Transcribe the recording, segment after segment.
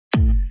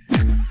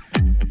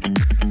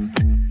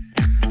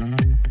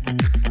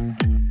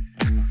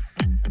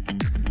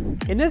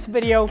this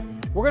video,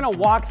 we're going to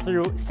walk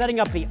through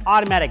setting up the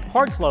automatic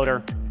parts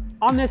loader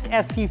on this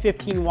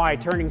ST15Y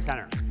turning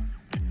center.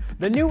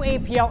 The new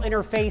APL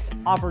interface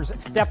offers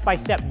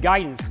step-by-step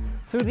guidance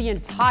through the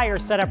entire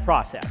setup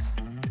process.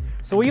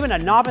 So even a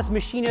novice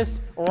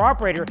machinist or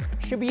operator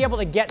should be able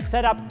to get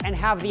set up and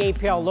have the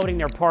APL loading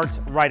their parts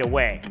right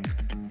away.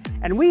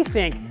 And we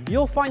think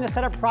you'll find the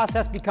setup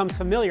process becomes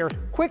familiar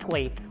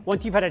quickly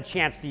once you've had a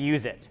chance to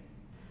use it.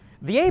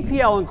 The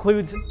APL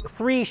includes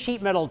 3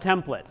 sheet metal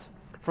templates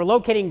for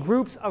locating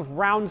groups of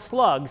round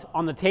slugs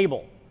on the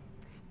table.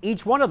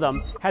 Each one of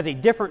them has a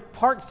different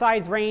part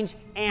size range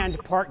and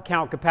part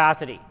count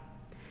capacity.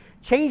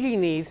 Changing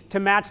these to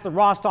match the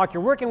raw stock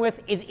you're working with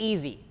is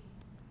easy.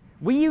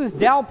 We use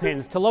dowel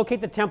pins to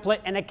locate the template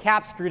and a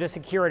cap screw to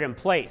secure it in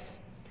place.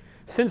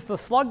 Since the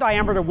slug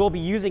diameter we'll be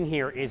using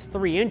here is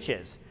 3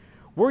 inches,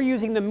 we're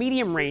using the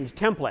medium range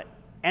template,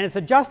 and it's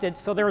adjusted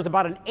so there is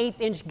about an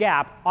 1/8 inch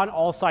gap on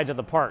all sides of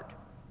the part.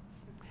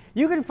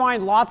 You can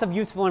find lots of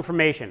useful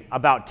information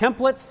about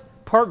templates,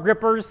 part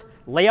grippers,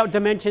 layout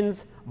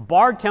dimensions,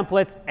 bar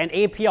templates, and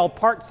APL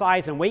part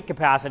size and weight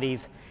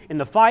capacities in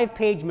the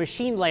 5-page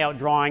machine layout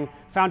drawing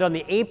found on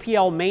the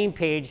APL main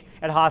page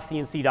at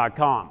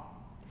HaasCNC.com.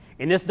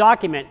 In this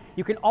document,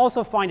 you can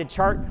also find a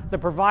chart that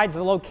provides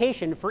the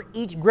location for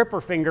each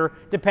gripper finger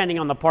depending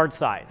on the part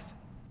size.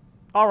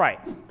 All right,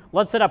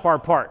 let's set up our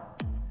part.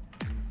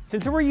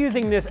 Since we're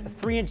using this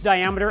 3-inch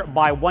diameter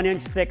by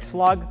 1-inch thick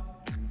slug,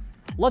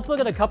 let's look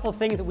at a couple of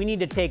things that we need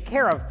to take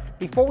care of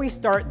before we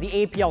start the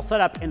APL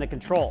setup in the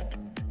control.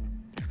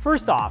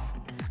 First off,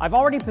 I've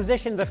already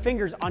positioned the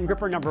fingers on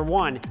gripper number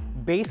 1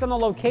 based on the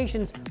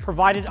locations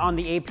provided on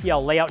the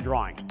APL layout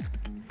drawing.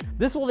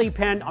 This will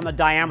depend on the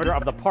diameter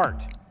of the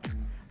part.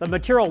 The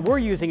material we're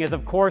using is,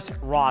 of course,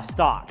 raw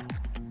stock.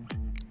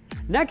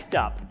 Next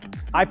up,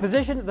 I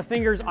positioned the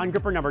fingers on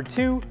gripper number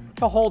 2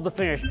 to hold the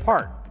finished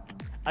part,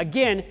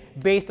 again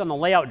based on the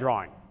layout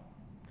drawing.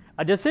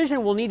 A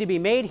decision will need to be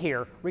made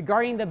here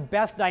regarding the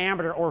best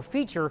diameter or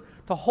feature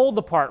to hold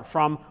the part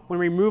from when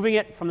removing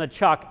it from the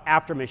chuck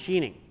after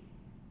machining.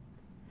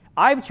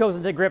 I've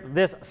chosen to grip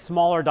this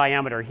smaller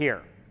diameter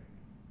here.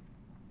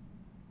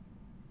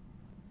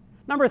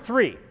 Number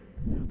 3.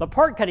 The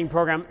part cutting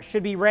program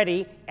should be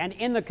ready and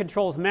in the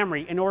control's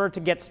memory in order to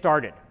get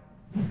started.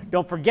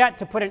 Don't forget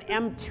to put an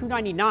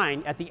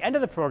M299 at the end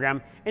of the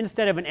program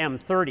instead of an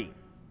M30.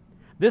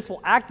 This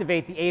will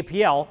activate the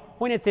APL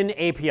when it's in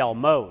APL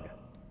mode.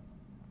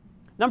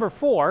 Number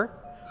 4,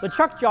 the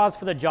chuck jaws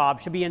for the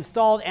job should be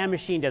installed and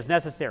machined as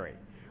necessary.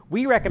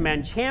 We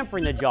recommend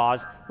chamfering the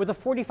jaws with a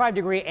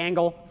 45-degree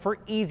angle for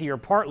easier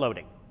part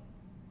loading.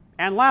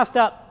 And last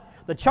up,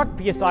 the chuck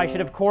PSI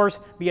should, of course,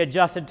 be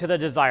adjusted to the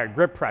desired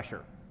grip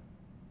pressure.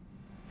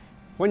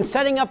 When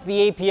setting up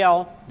the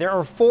APL, there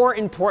are 4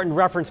 important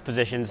reference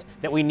positions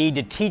that we need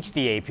to teach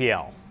the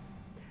APL.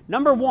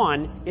 Number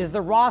 1 is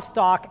the raw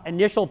stock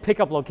initial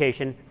pickup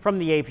location from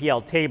the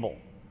APL table.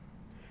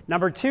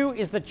 Number 2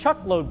 is the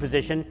chuck load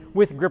position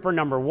with gripper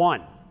number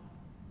 1.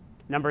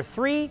 Number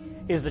 3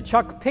 is the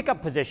chuck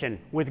pickup position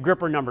with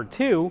gripper number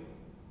 2.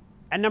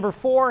 And number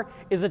 4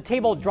 is the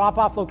table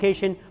drop-off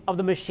location of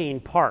the machine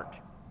part.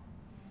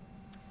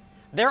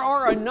 There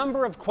are a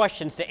number of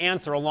questions to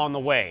answer along the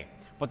way,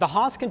 but the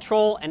Haas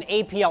control and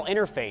APL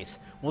interface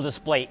will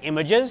display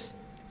images,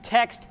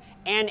 text,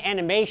 and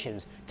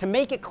animations to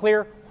make it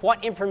clear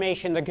what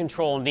information the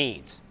control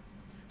needs.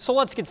 So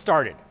let's get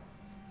started.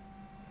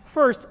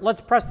 First,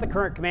 let's press the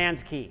current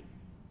commands key.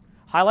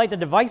 Highlight the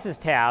Devices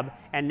tab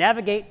and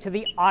navigate to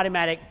the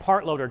Automatic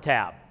Part Loader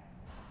tab.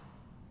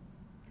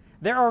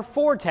 There are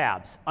 4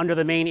 tabs under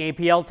the main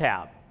APL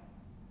tab: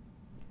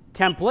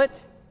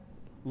 Template,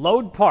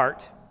 Load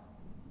Part,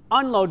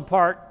 Unload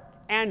Part,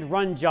 and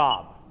Run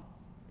Job.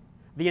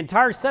 The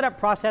entire setup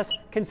process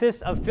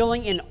consists of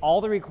filling in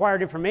all the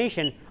required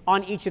information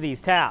on each of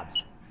these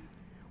tabs.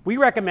 We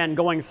recommend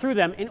going through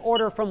them in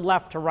order from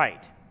left to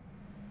right.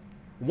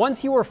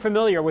 Once you are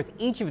familiar with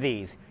each of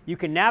these, you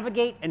can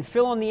navigate and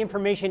fill in the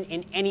information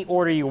in any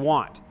order you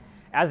want,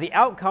 as the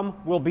outcome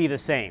will be the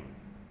same.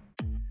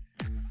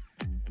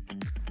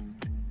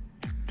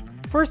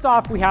 First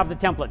off, we have the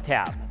Template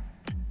tab.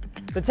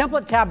 The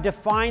Template tab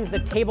defines the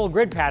table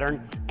grid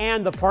pattern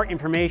and the part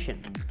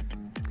information.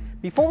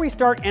 Before we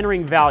start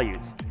entering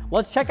values,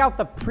 let's check out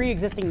the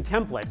pre-existing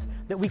templates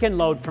that we can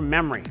load from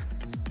memory.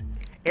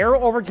 Arrow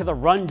over to the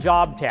Run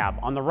Job tab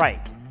on the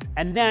right,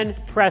 and then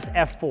press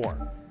F4.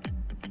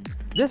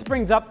 This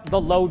brings up the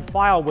Load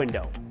File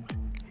window.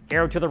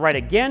 Arrow to the right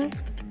again,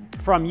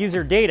 from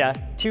User Data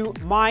to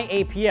My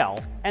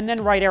APL, and then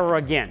right arrow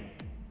again.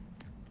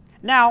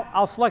 Now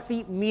I'll select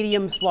the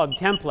Medium Slug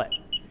template,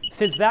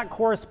 since that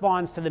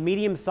corresponds to the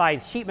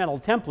medium-sized sheet metal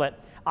template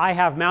I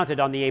have mounted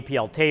on the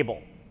APL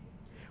table.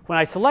 When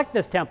I select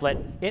this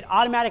template, it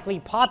automatically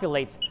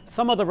populates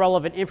some of the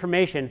relevant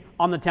information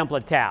on the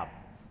Template tab.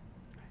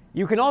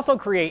 You can also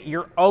create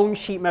your own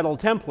sheet metal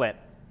template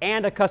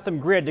and a custom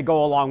grid to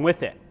go along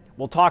with it.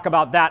 We'll talk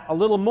about that a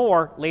little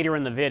more later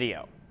in the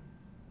video.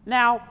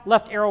 Now,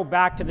 left arrow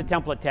back to the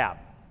Template tab.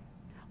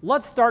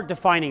 Let's start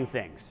defining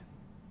things.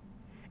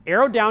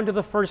 Arrow down to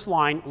the first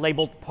line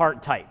labeled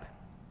Part Type.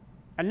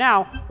 And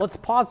now, let's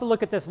pause to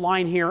look at this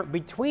line here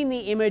between the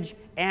image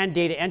and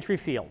data entry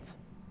fields.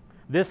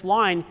 This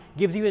line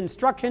gives you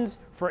instructions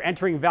for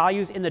entering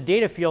values in the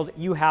data field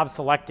you have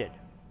selected.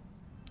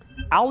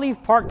 I'll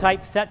leave part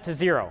type set to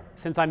 0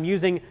 since I'm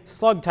using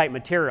slug type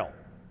material.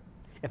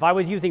 If I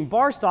was using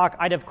bar stock,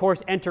 I'd of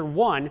course enter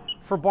 1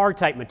 for bar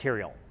type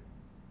material.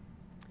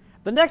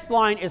 The next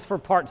line is for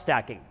part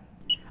stacking.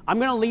 I'm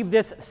going to leave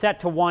this set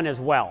to 1 as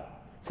well,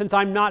 since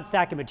I'm not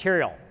stacking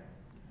material.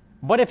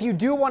 But if you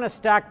do want to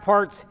stack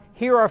parts,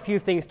 here are a few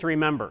things to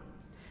remember.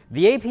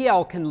 The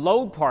APL can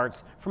load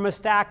parts from a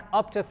stack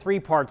up to 3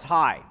 parts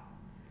high.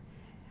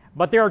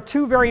 But there are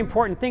 2 very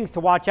important things to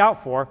watch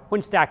out for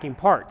when stacking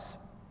parts.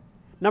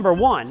 Number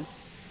 1,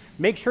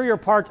 make sure your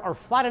parts are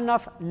flat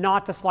enough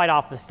not to slide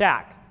off the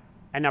stack.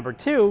 And number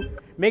 2,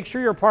 make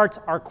sure your parts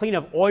are clean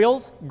of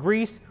oils,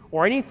 grease,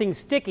 or anything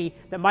sticky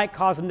that might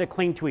cause them to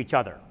cling to each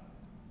other.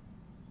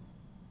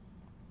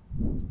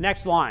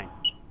 Next line.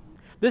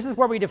 This is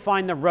where we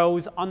define the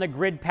rows on the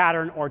grid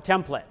pattern or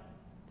template.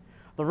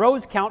 The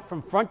rows count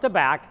from front to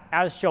back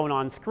as shown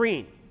on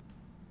screen.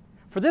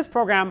 For this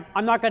program,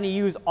 I'm not going to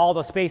use all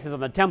the spaces on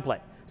the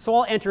template, so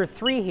I'll enter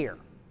 3 here.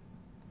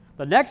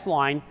 The next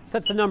line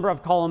sets the number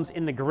of columns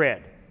in the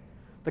grid.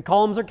 The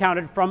columns are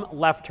counted from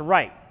left to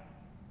right.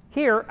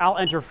 Here, I'll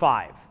enter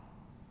 5.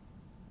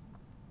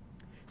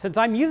 Since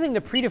I'm using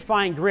the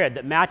predefined grid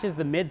that matches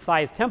the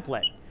mid-size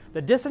template,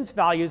 the distance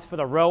values for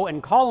the row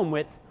and column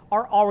width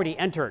are already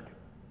entered.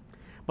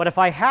 But if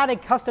I had a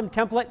custom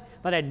template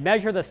that I'd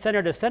measure the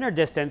center-to-center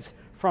distance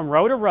from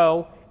row to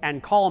row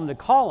and column to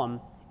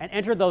column and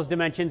enter those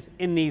dimensions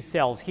in these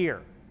cells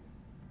here.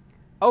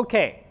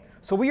 Okay,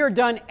 so we are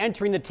done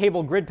entering the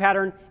table grid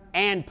pattern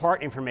and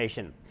part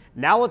information.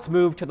 Now let's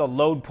move to the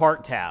Load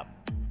Part tab.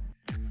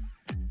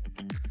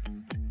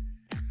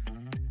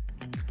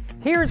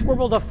 Here's where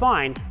we'll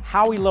define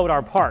how we load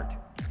our part.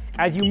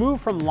 As you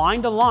move from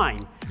line to line,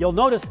 you'll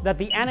notice that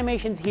the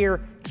animations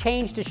here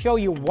change to show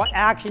you what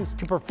actions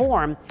to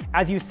perform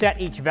as you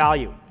set each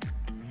value.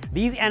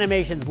 These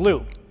animations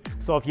loop,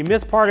 so if you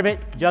miss part of it,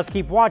 just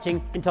keep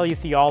watching until you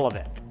see all of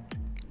it.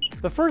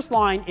 The first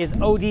line is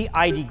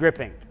OD-ID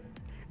gripping.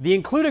 The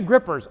included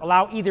grippers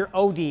allow either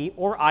OD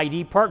or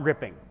ID part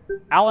gripping.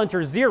 I'll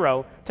enter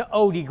 0 to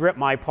OD grip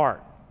my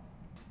part.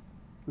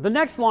 The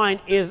next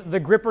line is the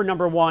gripper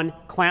number 1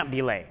 clamp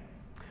delay.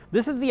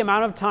 This is the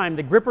amount of time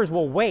the grippers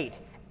will wait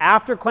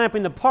after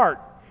clamping the part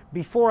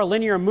before a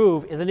linear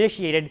move is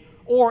initiated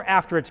or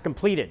after it's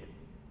completed.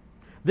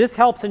 This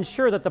helps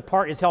ensure that the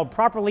part is held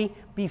properly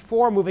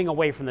before moving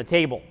away from the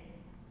table.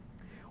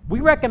 We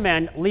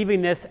recommend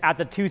leaving this at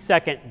the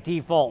 2-second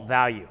default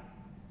value.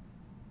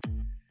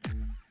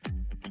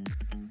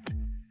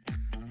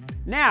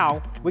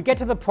 Now, we get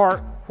to the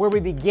part where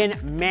we begin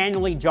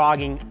manually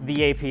jogging the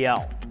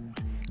APL.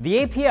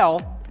 The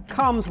APL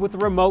comes with a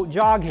remote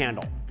jog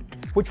handle,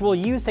 which we'll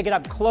use to get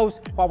up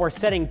close while we're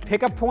setting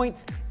pickup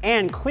points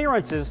and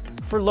clearances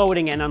for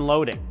loading and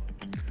unloading.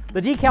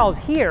 The decals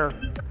here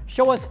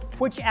show us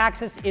which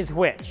axis is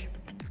which.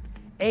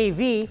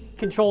 AV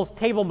controls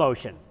table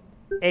motion,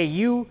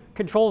 AU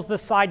controls the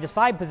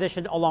side-to-side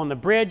position along the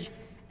bridge,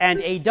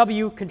 and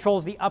AW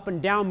controls the up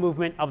and down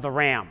movement of the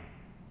ram.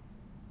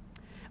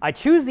 I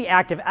choose the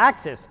active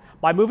axis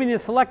by moving the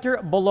selector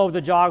below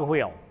the jog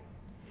wheel.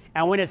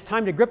 And when it's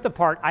time to grip the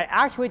part, I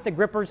actuate the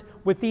grippers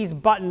with these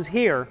buttons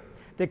here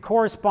that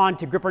correspond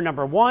to gripper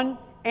number 1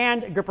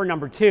 and gripper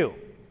number 2.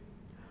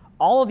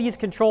 All of these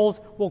controls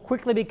will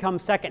quickly become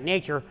second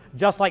nature,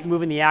 just like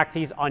moving the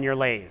axes on your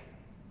lathe.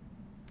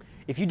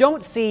 If you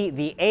don't see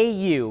the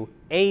AU,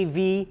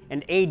 AV,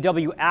 and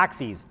AW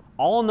axes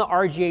all on the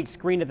RGH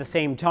screen at the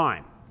same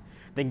time,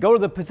 then go to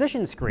the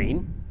position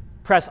screen,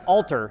 press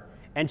Alt,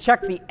 and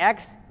check the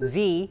X,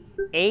 Z,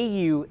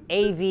 AU,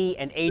 AV,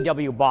 and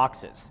AW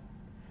boxes.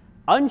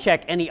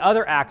 Uncheck any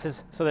other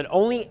axis so that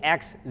only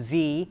X,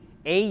 Z,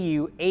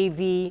 AU,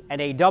 AV,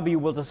 and AW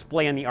will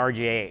display on the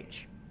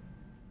RGH.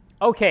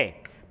 Okay,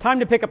 time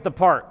to pick up the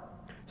part.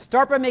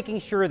 Start by making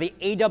sure the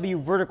AW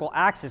vertical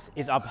axis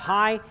is up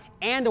high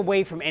and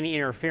away from any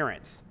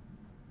interference.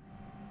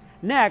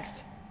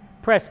 Next,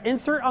 press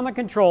Insert on the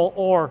control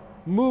or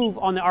Move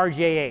on the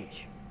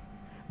RGH.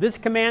 This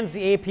commands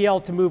the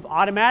APL to move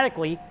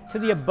automatically to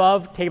the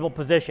above table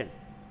position.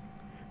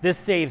 This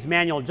saves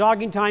manual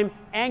jogging time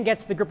and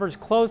gets the grippers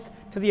close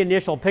to the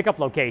initial pickup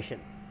location.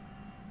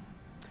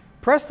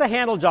 Press the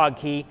handle jog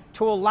key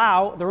to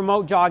allow the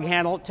remote jog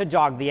handle to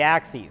jog the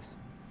axes.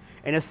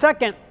 In a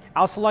second,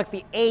 I'll select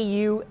the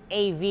AU,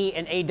 AV,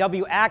 and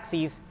AW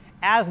axes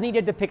as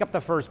needed to pick up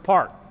the first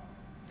part.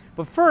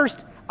 But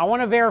first, I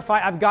want to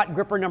verify I've got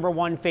gripper number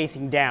 1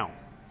 facing down.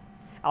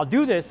 I'll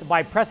do this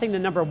by pressing the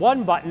number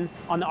 1 button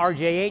on the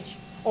RGH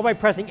or by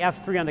pressing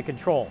F3 on the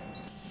control.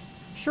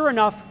 Sure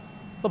enough,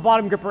 the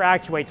bottom gripper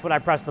actuates when I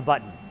press the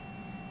button.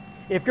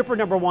 If gripper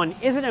number 1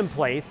 isn't in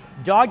place,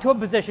 jog to a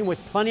position with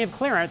plenty of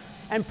clearance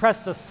and press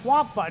the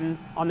swap button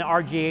on the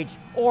RGH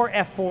or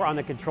F4 on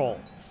the control.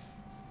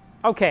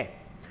 Okay,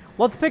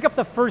 Let's pick up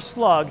the first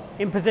slug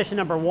in position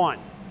number 1.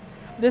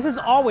 This is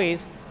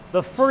always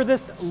the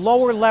furthest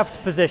lower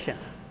left position.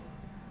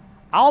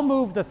 I'll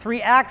move the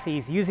 3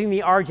 axes using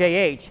the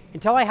RJH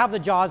until I have the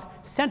jaws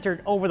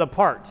centered over the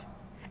part.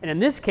 And in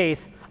this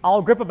case,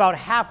 I'll grip about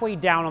halfway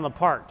down on the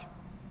part.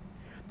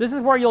 This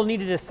is where you'll need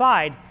to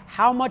decide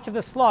how much of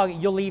the slug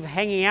you'll leave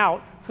hanging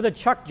out for the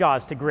chuck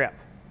jaws to grip.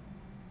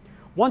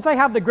 Once I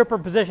have the gripper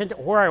positioned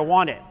where I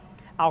want it,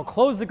 I'll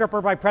close the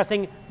gripper by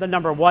pressing the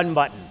number 1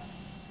 button.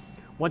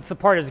 Once the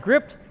part is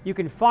gripped, you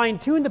can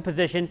fine-tune the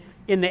position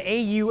in the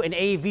AU and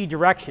AV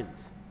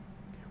directions.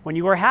 When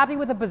you are happy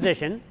with the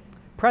position,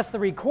 press the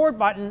record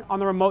button on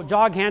the remote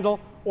jog handle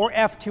or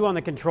F2 on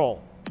the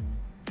control.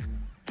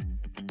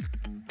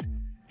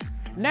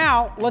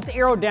 Now, let's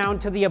arrow down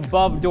to the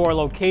above door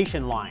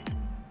location line.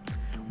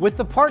 With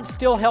the part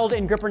still held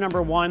in gripper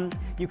number 1,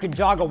 you can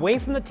jog away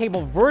from the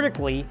table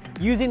vertically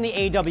using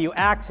the AW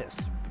axis.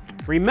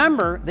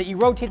 Remember that you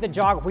rotate the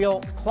jog wheel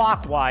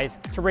clockwise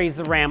to raise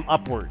the ram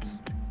upwards.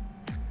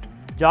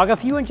 Jog a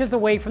few inches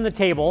away from the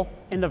table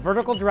in the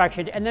vertical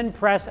direction and then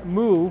press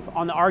Move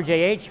on the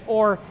RJH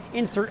or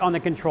Insert on the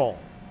control.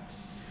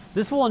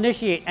 This will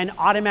initiate an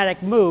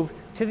automatic move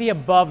to the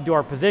above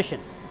door position.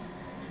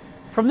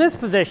 From this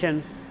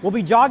position, we'll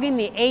be jogging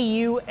the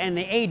AU and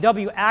the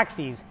AW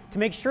axes to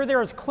make sure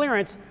there is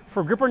clearance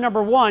for gripper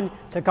number 1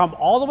 to come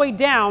all the way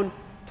down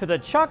to the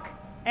chuck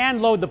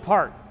and load the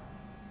part.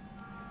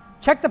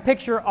 Check the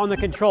picture on the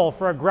control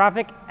for a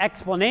graphic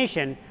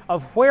explanation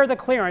of where the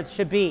clearance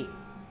should be.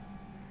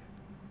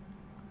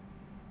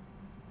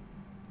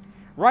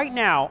 Right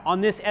now,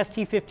 on this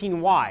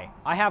ST15Y,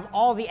 I have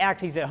all the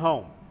axes at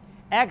home,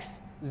 X,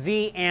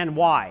 Z, and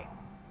Y.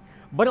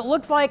 But it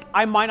looks like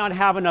I might not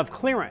have enough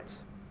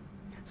clearance.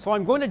 So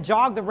I'm going to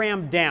jog the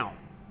ram down.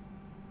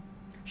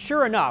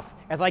 Sure enough,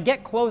 as I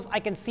get close, I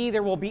can see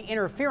there will be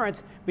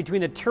interference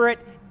between the turret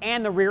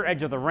and the rear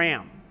edge of the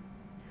ram.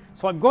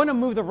 So I'm going to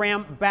move the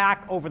ram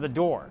back over the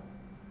door.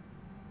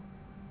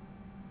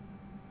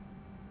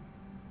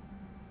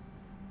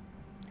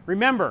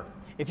 Remember,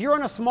 if you're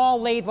on a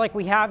small lathe like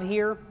we have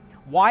here,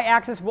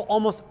 Y-axis will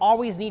almost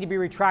always need to be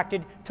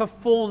retracted to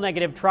full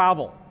negative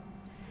travel.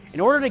 In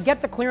order to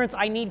get the clearance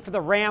I need for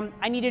the ram,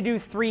 I need to do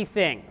 3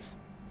 things.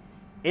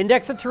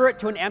 Index the turret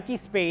to an empty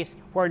space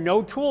where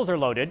no tools are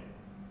loaded,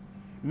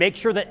 make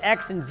sure that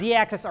X and Z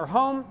axis are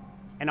home,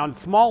 and on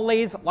small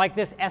lathes like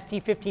this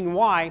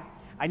ST15Y,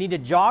 I need to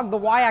jog the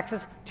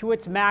Y-axis to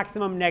its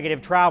maximum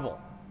negative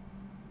travel.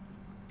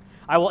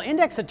 I will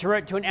index the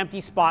turret to an empty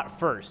spot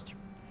first.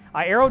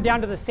 I arrow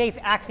down to the safe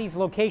axis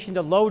location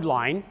to load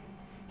line.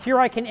 Here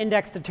I can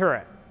index the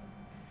turret.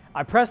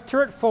 I press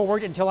turret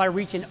forward until I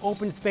reach an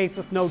open space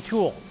with no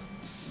tools.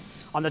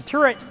 On the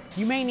turret,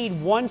 you may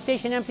need 1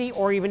 station empty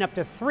or even up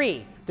to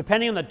 3,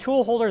 depending on the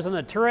tool holders on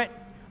the turret,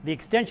 the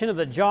extension of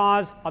the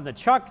jaws on the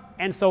chuck,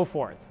 and so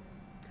forth.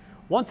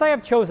 Once I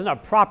have chosen a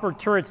proper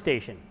turret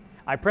station,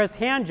 I press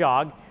hand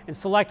jog and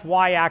select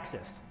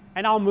Y-axis,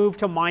 and I'll move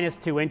to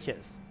 -2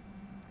 inches.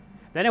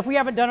 Then if we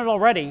haven't done it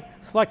already,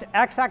 select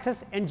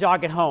X-axis and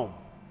jog it home.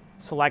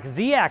 Select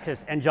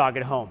Z-axis and jog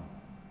it home.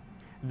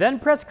 Then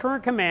press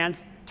current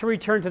commands to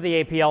return to the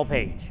APL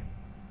page.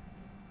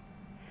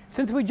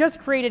 Since we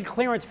just created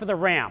clearance for the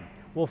ram,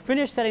 we'll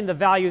finish setting the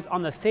values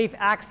on the safe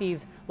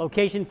axes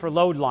location for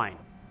load line,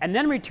 and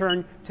then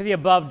return to the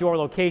above door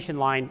location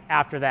line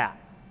after that.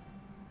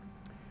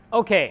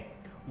 Okay,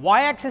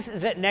 Y-axis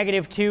is at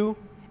 -2,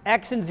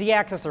 X and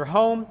Z-axis are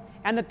home,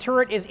 and the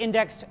turret is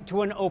indexed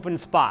to an open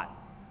spot.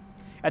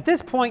 At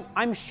this point,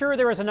 I'm sure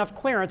there is enough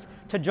clearance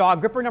to jog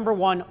gripper number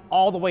 1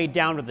 all the way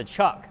down to the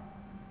chuck.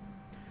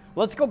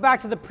 Let's go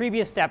back to the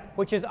previous step,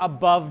 which is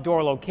above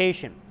door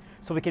location,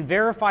 so we can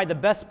verify the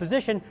best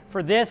position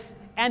for this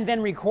and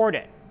then record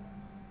it.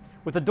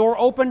 With the door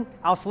open,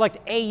 I'll select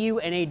AU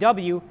and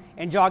AW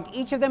and jog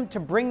each of them to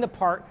bring the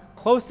part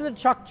close to the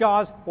chuck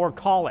jaws or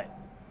collet.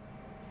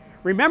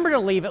 Remember to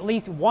leave at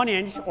least 1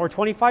 inch or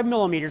 25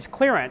 millimeters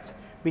clearance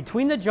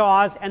between the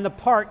jaws and the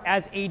part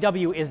as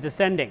AW is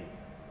descending.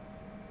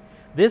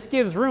 This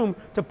gives room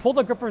to pull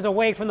the grippers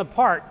away from the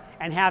part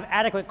and have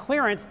adequate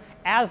clearance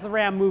as the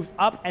ram moves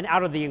up and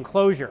out of the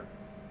enclosure.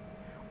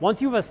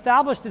 Once you've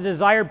established the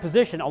desired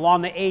position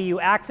along the AU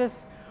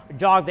axis,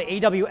 jog the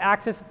AW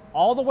axis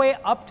all the way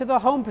up to the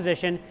home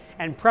position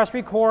and press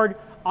record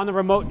on the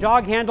remote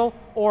jog handle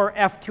or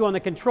F2 on the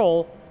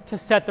control to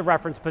set the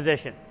reference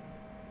position.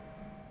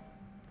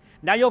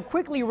 Now you'll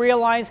quickly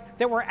realize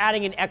that we're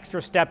adding an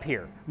extra step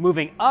here,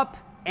 moving up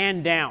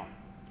and down.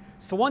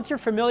 So once you're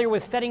familiar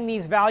with setting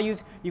these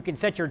values, you can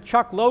set your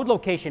chuck load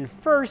location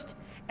first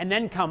and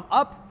then come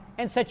up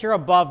and set your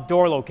above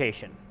door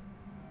location.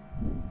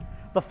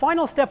 The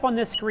final step on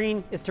this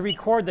screen is to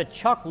record the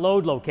chuck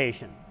load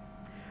location.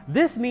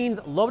 This means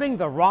loading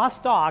the raw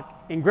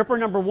stock in gripper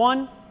number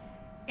 1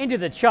 into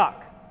the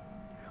chuck.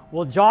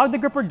 We'll jog the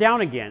gripper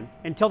down again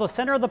until the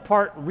center of the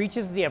part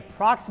reaches the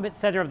approximate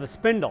center of the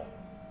spindle.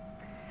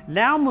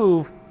 Now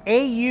move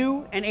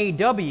AU and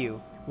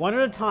AW one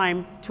at a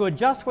time to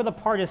adjust where the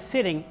part is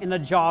sitting in the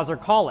jaws or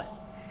collet.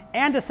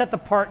 and to set the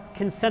part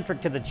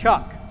concentric to the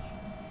chuck.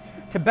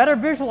 To better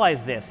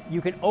visualize this,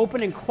 you can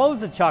open and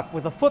close the chuck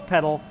with a foot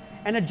pedal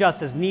and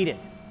adjust as needed.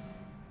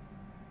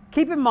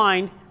 Keep in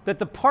mind that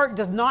the part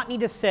does not need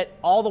to sit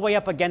all the way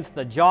up against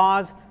the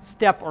jaws,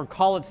 step, or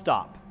collet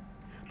stop.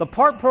 The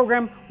part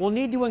program will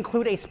need to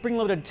include a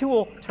spring-loaded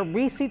tool to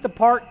reseat the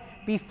part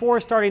before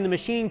starting the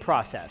machining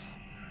process.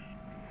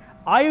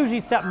 I usually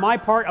set my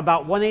part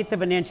about 1/8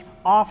 of an inch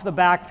off the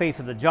back face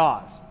of the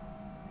jaws.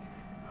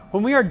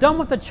 When we are done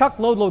with the chuck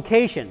load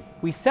location,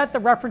 we set the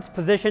reference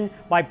position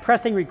by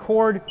pressing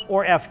record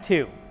or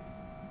F2.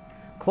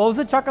 Close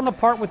the chuck on the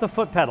part with the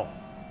foot pedal.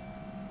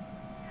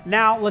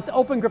 Now let's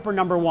open gripper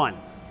number 1,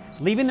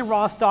 leaving the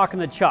raw stock in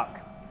the chuck.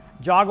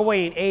 Jog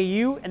away in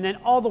AU and then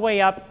all the way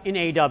up in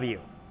AW.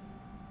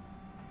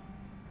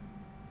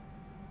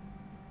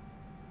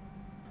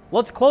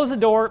 Let's close the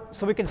door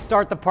so we can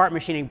start the part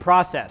machining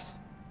process.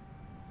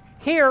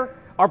 Here,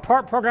 our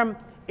part program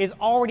is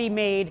already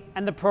made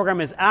and the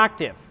program is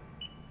active.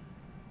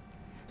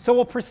 So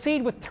we'll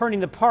proceed with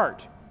turning the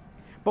part.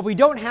 But we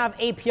don't have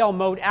APL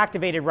mode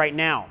activated right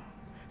now,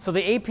 so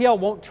the APL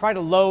won't try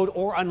to load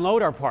or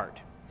unload our part,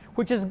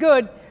 which is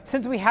good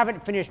since we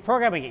haven't finished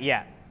programming it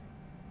yet.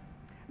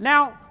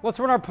 Now, let's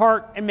run our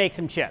part and make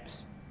some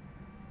chips.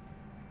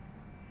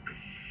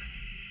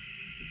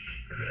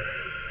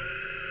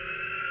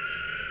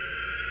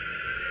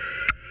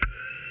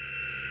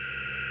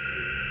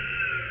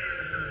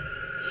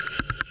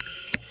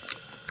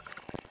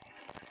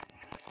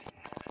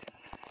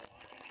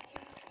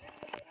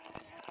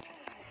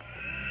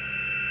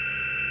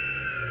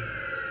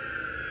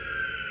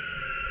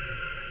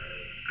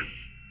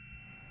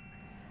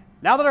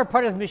 Now that our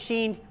part is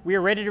machined, we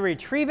are ready to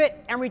retrieve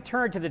it and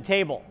return it to the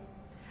table.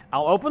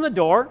 I'll open the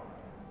door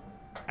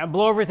and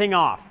blow everything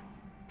off.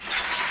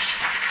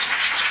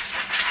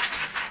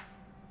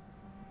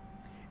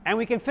 And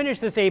we can finish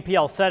this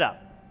APL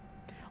setup.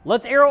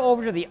 Let's arrow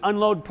over to the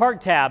Unload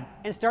Part tab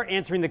and start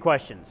answering the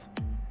questions.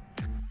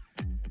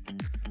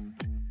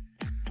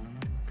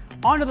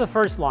 On to the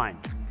first line.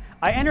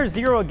 I enter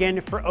 0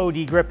 again for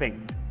OD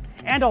gripping,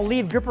 and I'll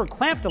leave gripper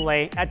clamp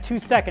delay at 2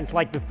 seconds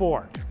like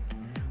before.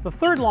 The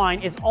third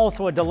line is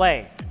also a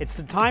delay. It's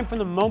the time from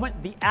the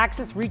moment the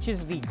axis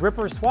reaches the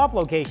gripper swap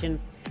location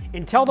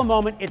until the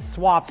moment it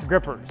swaps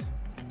grippers.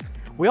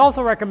 We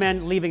also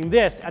recommend leaving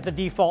this at the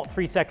default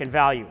 3-second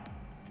value.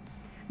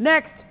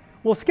 Next,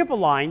 we'll skip a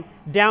line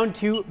down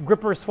to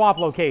gripper swap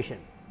location.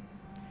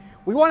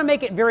 We want to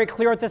make it very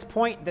clear at this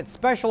point that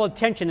special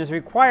attention is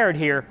required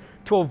here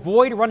to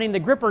avoid running the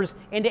grippers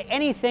into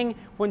anything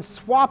when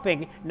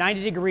swapping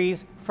 90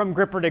 degrees from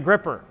gripper to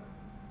gripper.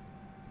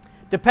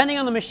 Depending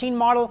on the machine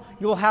model,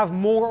 you will have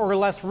more or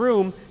less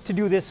room to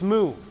do this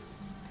move.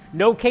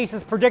 No case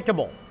is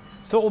predictable,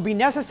 so it will be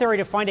necessary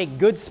to find a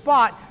good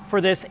spot for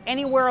this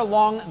anywhere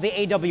along the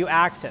AW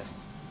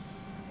axis.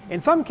 In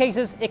some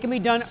cases, it can be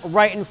done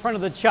right in front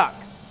of the chuck,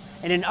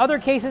 and in other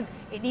cases,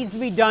 it needs to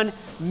be done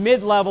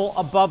mid-level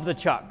above the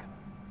chuck.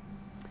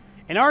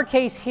 In our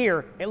case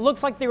here, it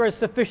looks like there is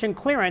sufficient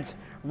clearance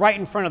right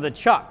in front of the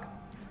chuck,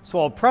 so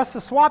I'll press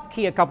the swap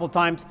key a couple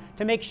times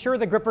to make sure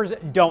the grippers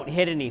don't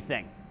hit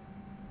anything.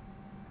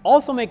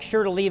 Also make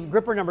sure to leave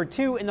gripper number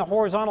 2 in the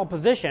horizontal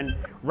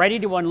position, ready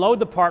to unload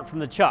the part from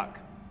the chuck.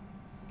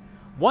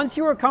 Once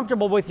you are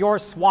comfortable with your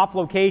swap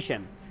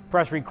location,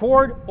 press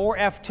record or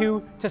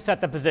F2 to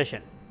set the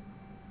position.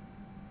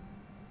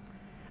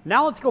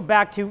 Now let's go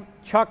back to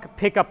chuck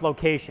pickup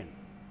location.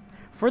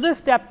 For this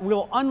step, we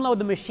will unload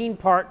the machine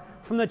part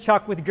from the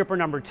chuck with gripper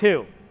number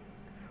 2.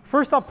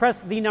 First, I'll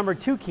press the number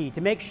 2 key to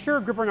make sure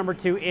gripper number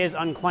 2 is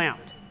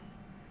unclamped.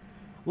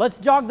 Let's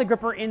jog the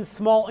gripper in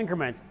small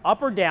increments,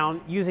 up or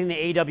down, using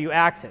the AW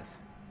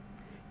axis.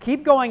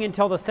 Keep going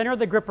until the center of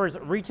the grippers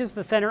reaches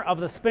the center of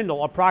the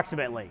spindle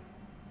approximately.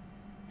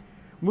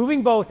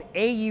 Moving both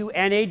AU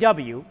and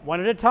AW, one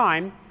at a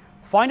time,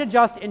 fine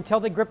adjust until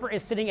the gripper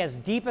is sitting as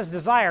deep as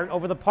desired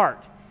over the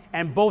part,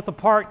 and both the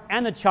part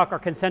and the chuck are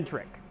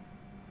concentric.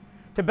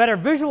 To better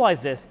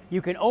visualize this,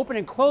 you can open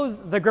and close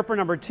the gripper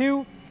number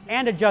 2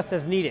 and adjust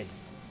as needed.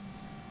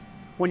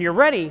 When you're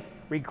ready,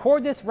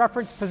 record this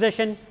reference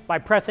position by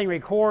pressing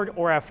record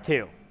or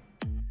F2.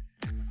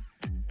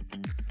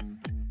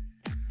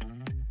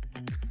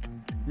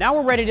 Now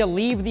we're ready to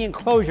leave the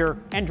enclosure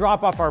and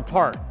drop off our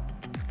part.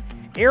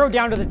 Arrow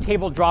down to the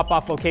table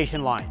drop-off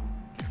location line.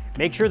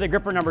 Make sure that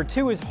gripper number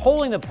 2 is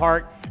holding the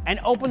part and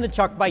open the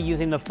chuck by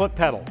using the foot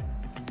pedal.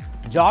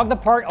 Jog the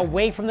part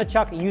away from the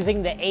chuck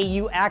using the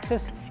AU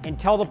axis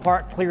until the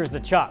part clears the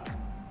chuck.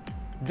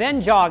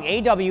 Then jog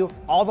AW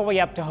all the way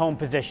up to home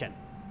position.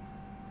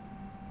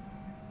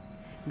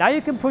 Now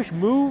you can push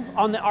move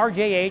on the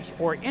RJH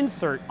or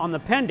insert on the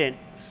pendant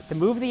to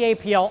move the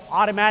APL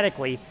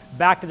automatically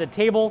back to the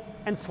table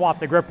and swap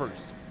the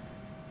grippers.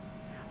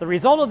 The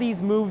result of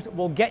these moves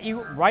will get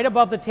you right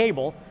above the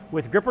table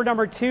with gripper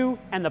number 2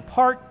 and the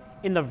part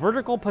in the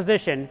vertical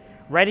position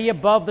ready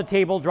above the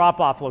table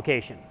drop-off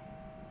location.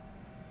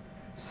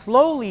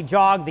 Slowly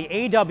jog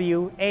the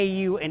AW,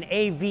 AU, and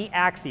AV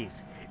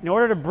axes in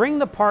order to bring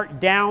the part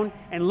down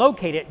and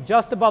locate it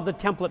just above the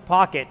template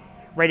pocket,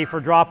 ready for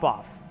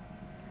drop-off.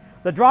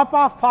 The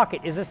drop-off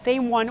pocket is the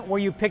same one where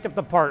you picked up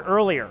the part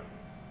earlier.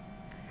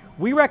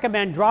 We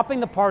recommend dropping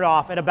the part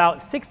off at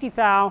about 60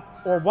 thou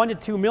or 1 to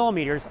 2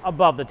 millimeters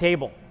above the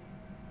table.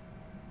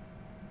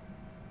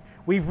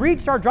 We've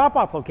reached our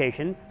drop-off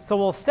location, so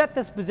we'll set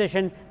this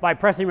position by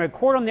pressing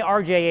record on the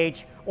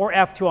RJH or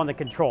F2 on the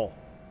control.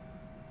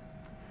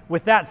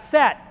 With that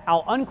set,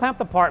 I'll unclamp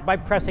the part by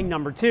pressing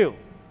number 2.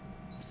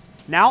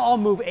 Now I'll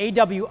move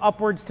AW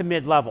upwards to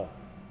mid-level.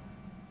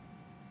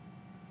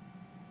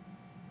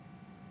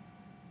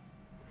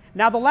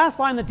 Now the last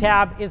line in the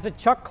tab is the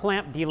chuck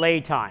clamp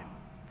delay time.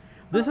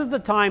 This is the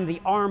time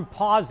the arm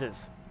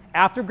pauses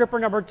after gripper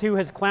number 2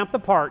 has clamped the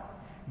part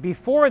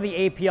before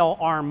the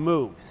APL arm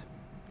moves.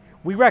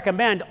 We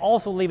recommend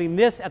also leaving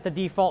this at the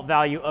default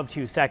value of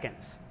 2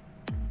 seconds.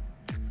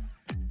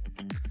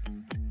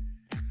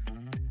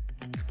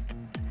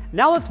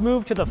 Now let's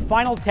move to the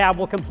final tab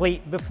we'll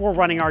complete before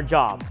running our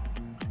job,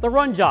 the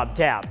Run Job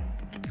tab.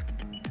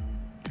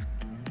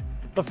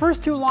 The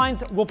first 2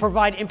 lines will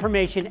provide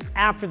information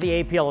after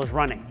the APL is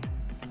running.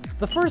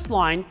 The first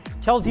line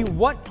tells you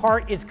what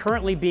part is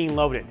currently being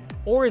loaded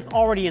or is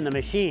already in the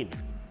machine.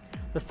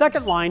 The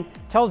second line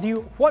tells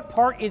you what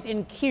part is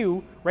in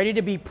queue ready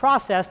to be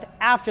processed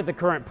after the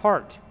current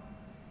part.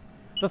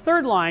 The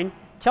third line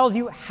tells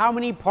you how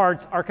many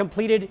parts are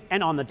completed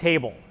and on the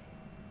table.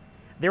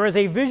 There is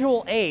a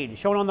visual aid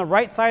shown on the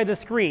right side of the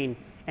screen,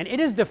 and it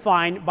is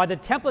defined by the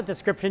template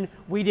description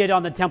we did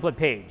on the template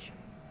page.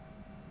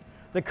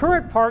 The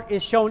current part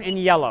is shown in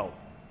yellow,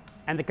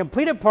 and the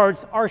completed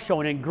parts are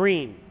shown in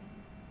green.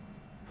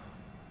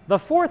 The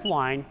fourth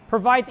line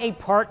provides a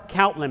part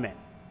count limit.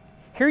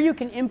 Here you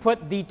can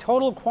input the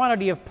total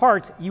quantity of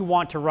parts you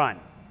want to run.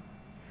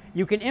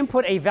 You can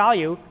input a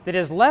value that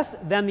is less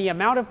than the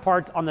amount of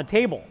parts on the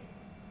table.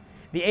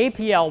 The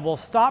APL will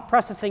stop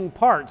processing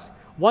parts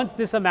once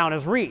this amount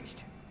is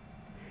reached.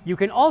 You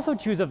can also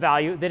choose a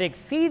value that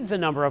exceeds the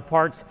number of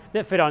parts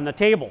that fit on the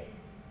table.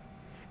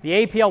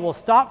 The APL will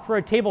stop for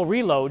a table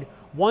reload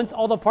once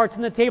all the parts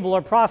in the table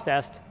are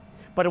processed,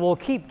 but it will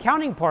keep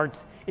counting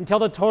parts until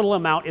the total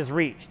amount is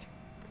reached,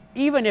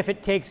 even if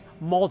it takes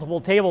multiple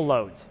table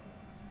loads.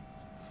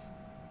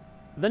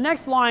 The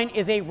next line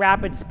is a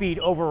rapid speed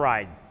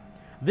override.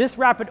 This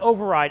rapid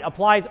override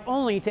applies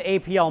only to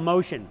APL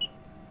motion.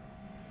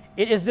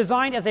 It is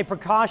designed as a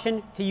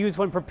precaution to use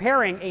when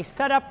preparing a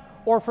setup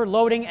or for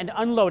loading and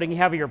unloading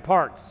heavier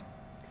parts.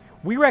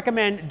 We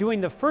recommend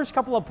doing the first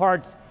couple of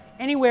parts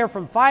anywhere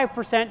from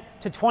 5%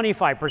 to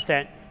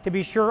 25% to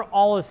be sure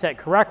all is set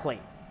correctly.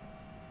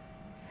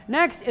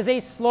 Next is a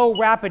slow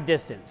rapid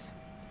distance.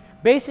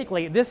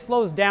 Basically, this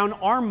slows down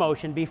arm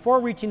motion before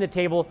reaching the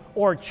table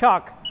or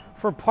chuck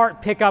for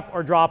part pickup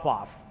or drop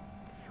off.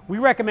 We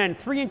recommend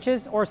 3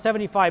 inches or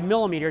 75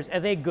 millimeters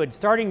as a good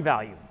starting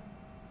value.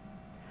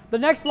 The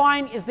next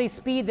line is the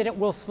speed that it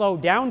will slow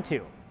down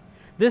to.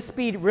 This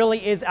speed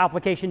really is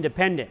application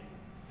dependent.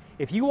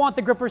 If you want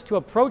the grippers to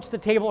approach the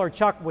table or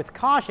chuck with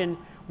caution,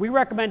 we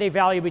recommend a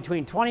value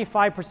between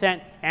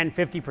 25% and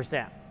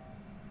 50%.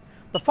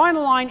 The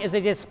final line is a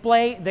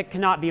display that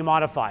cannot be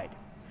modified.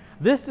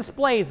 This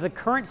displays the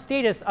current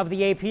status of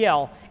the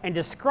APL and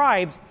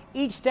describes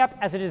each step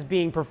as it is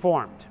being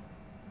performed.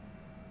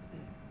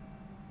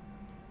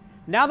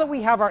 Now that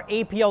we have our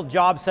APL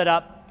job set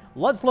up,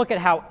 let's look at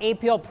how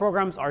APL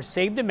programs are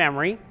saved to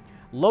memory,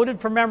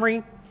 loaded from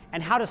memory,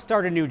 and how to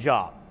start a new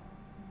job.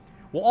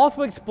 We'll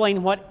also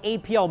explain what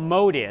APL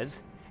mode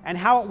is and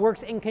how it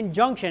works in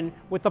conjunction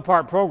with the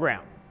part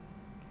program.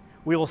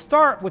 We will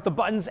start with the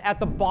buttons at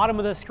the bottom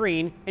of the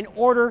screen in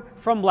order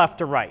from left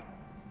to right.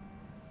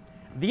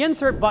 The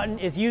insert button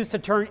is used to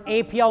turn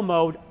APL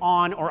mode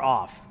on or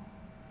off.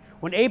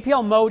 When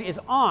APL mode is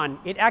on,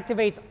 it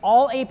activates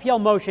all APL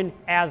motion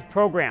as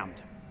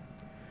programmed.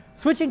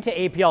 Switching to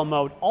APL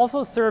mode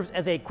also serves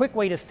as a quick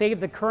way to save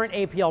the current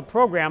APL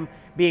program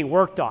being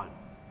worked on.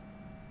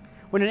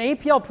 When an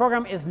APL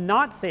program is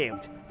not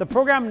saved, the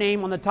program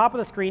name on the top of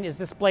the screen is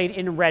displayed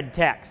in red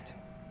text.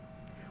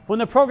 When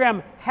the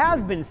program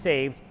has been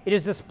saved, it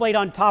is displayed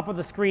on top of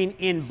the screen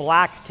in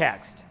black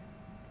text.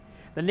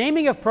 The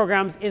naming of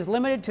programs is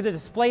limited to the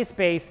display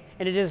space,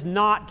 and it is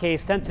not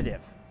case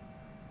sensitive.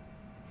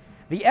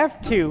 The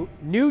F2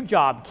 New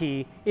Job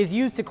key is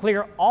used to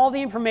clear all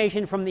the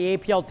information from the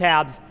APL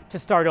tabs to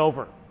start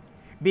over.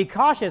 Be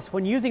cautious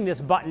when using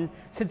this button,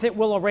 since it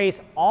will erase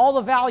all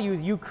the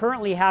values you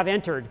currently have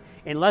entered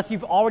unless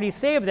you've already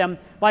saved them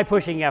by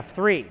pushing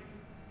F3.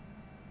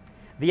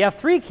 The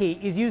F3 key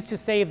is used to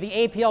save the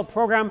APL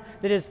program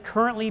that is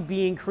currently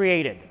being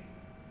created.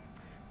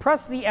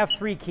 Press the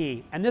F3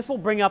 key and this will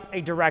bring up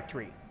a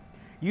directory.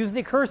 Use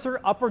the cursor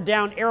up or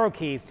down arrow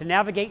keys to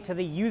navigate to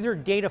the user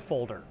data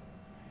folder.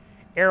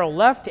 Arrow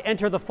left to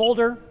enter the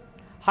folder,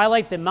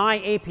 highlight the My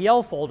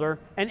APL folder,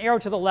 and arrow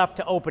to the left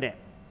to open it.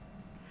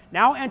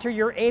 Now enter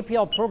your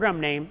APL program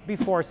name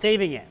before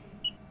saving it.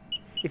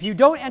 If you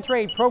don't enter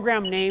a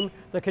program name,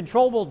 the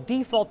control will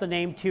default the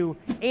name to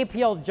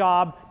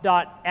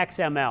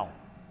apljob.xml.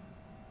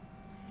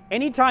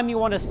 Anytime you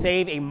want to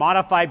save a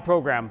modified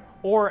program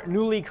or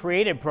newly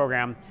created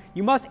program,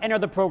 you must enter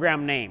the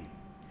program name.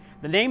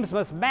 The names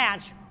must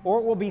match or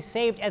it will be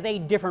saved as a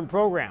different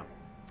program.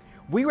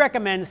 We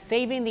recommend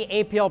saving the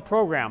APL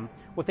program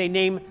with a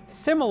name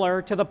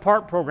similar to the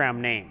part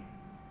program name,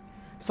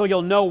 so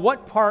you'll know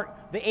what part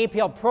the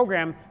APL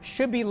program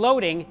should be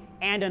loading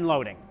and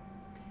unloading.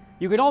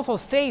 You can also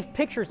save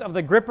pictures of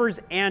the grippers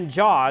and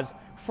jaws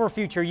for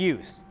future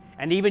use,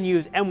 and even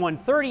use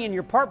M130 in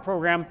your part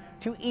program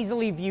to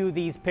easily view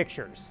these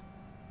pictures.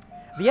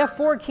 The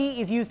F4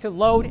 key is used to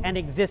load an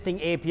existing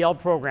APL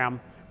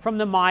program from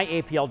the My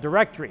APL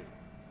directory.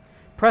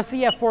 Press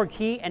the F4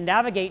 key and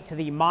navigate to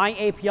the My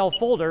APL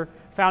folder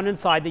found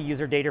inside the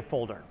user data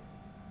folder.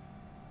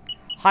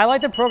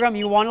 Highlight the program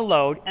you want to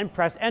load and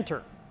press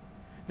Enter.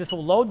 This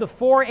will load the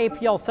 4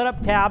 APL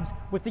setup tabs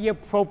with the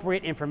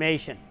appropriate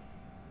information.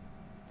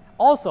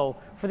 Also,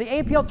 for the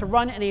APL to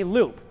run in a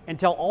loop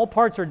until all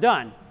parts are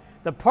done,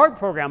 the part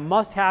program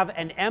must have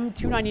an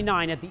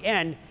M299 at the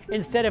end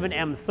instead of an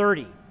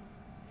M30.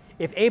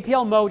 If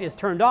APL mode is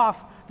turned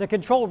off, the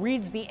control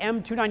reads the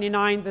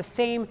M299 the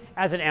same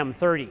as an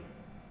M30.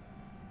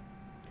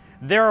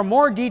 There are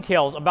more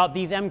details about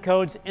these M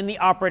codes in the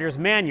operator's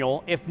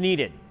manual if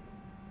needed.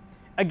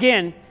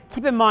 Again,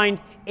 keep in mind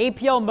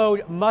APL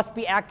mode must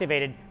be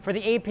activated for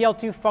the APL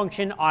to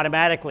function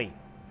automatically.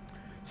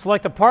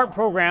 Select the part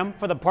program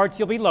for the parts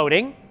you'll be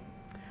loading,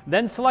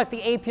 then select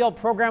the APL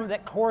program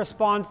that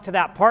corresponds to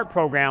that part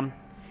program,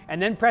 and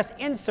then press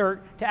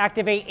Insert to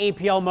activate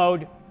APL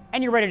mode,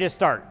 and you're ready to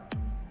start.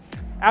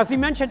 As we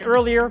mentioned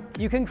earlier,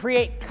 you can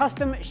create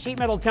custom sheet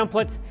metal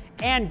templates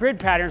and grid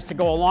patterns to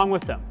go along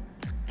with them.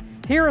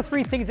 Here are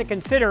 3 things to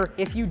consider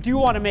if you do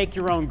want to make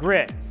your own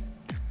grid.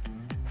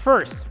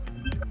 First,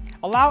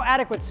 allow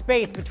adequate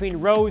space between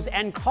rows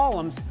and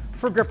columns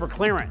for gripper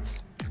clearance.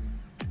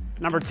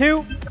 Number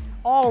 2,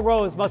 all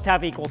rows must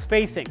have equal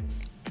spacing.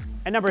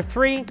 And number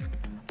 3,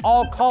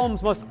 all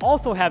columns must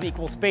also have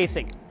equal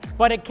spacing,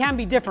 but it can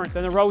be different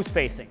than the row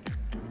spacing.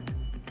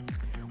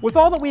 With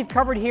all that we've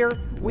covered here,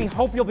 we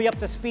hope you'll be up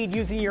to speed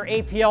using your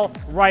APL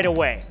right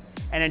away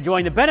and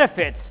enjoying the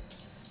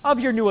benefits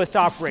of your newest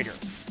operator.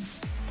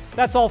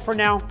 That's all for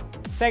now.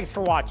 Thanks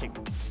for watching.